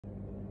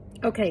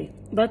Okay,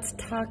 let's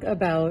talk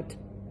about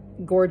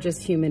gorgeous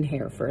human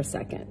hair for a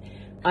second.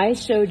 I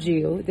showed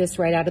you this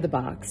right out of the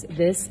box.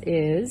 This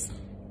is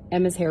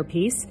Emma's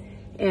hairpiece,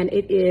 and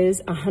it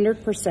is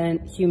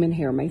 100% human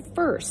hair, my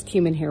first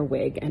human hair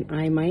wig, and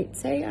I might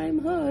say I'm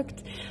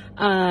hooked.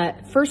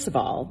 First of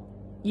all,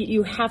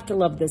 you have to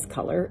love this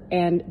color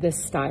and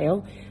this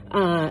style.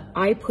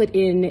 I put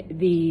in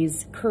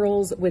these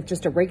curls with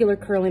just a regular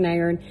curling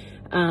iron,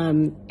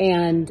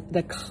 and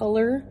the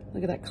color,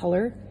 look at that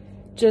color,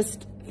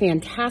 just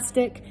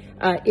fantastic.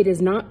 It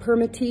is not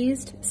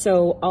perma-teased,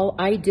 so all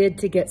I did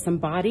to get some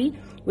body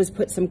was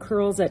put some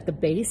curls at the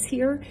base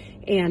here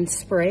and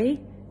spray.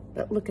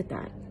 But look at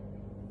that.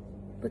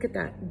 Look at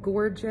that.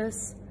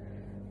 Gorgeous,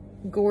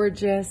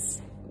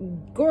 gorgeous,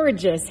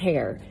 gorgeous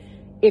hair.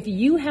 If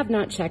you have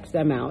not checked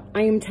them out,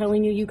 I am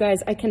telling you, you guys,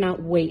 I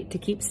cannot wait to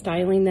keep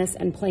styling this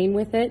and playing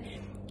with it.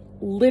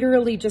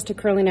 Literally just a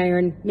curling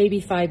iron,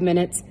 maybe 5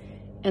 minutes,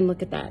 and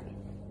look at that.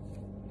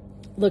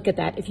 Look at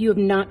that. If you have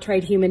not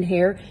tried human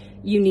hair,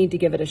 you need to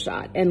give it a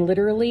shot and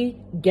literally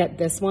get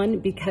this one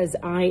because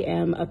I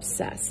am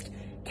obsessed.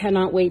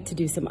 Cannot wait to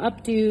do some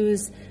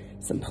updos,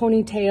 some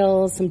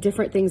ponytails, some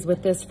different things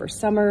with this for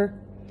summer.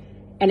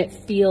 And it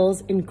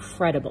feels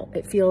incredible.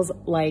 It feels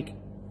like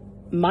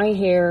my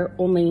hair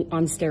only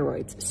on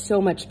steroids. So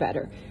much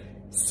better.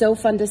 So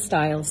fun to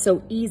style,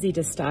 so easy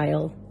to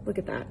style. Look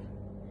at that.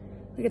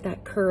 Look at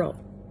that curl.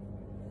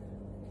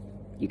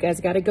 You guys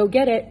got to go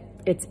get it.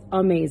 It's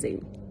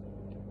amazing.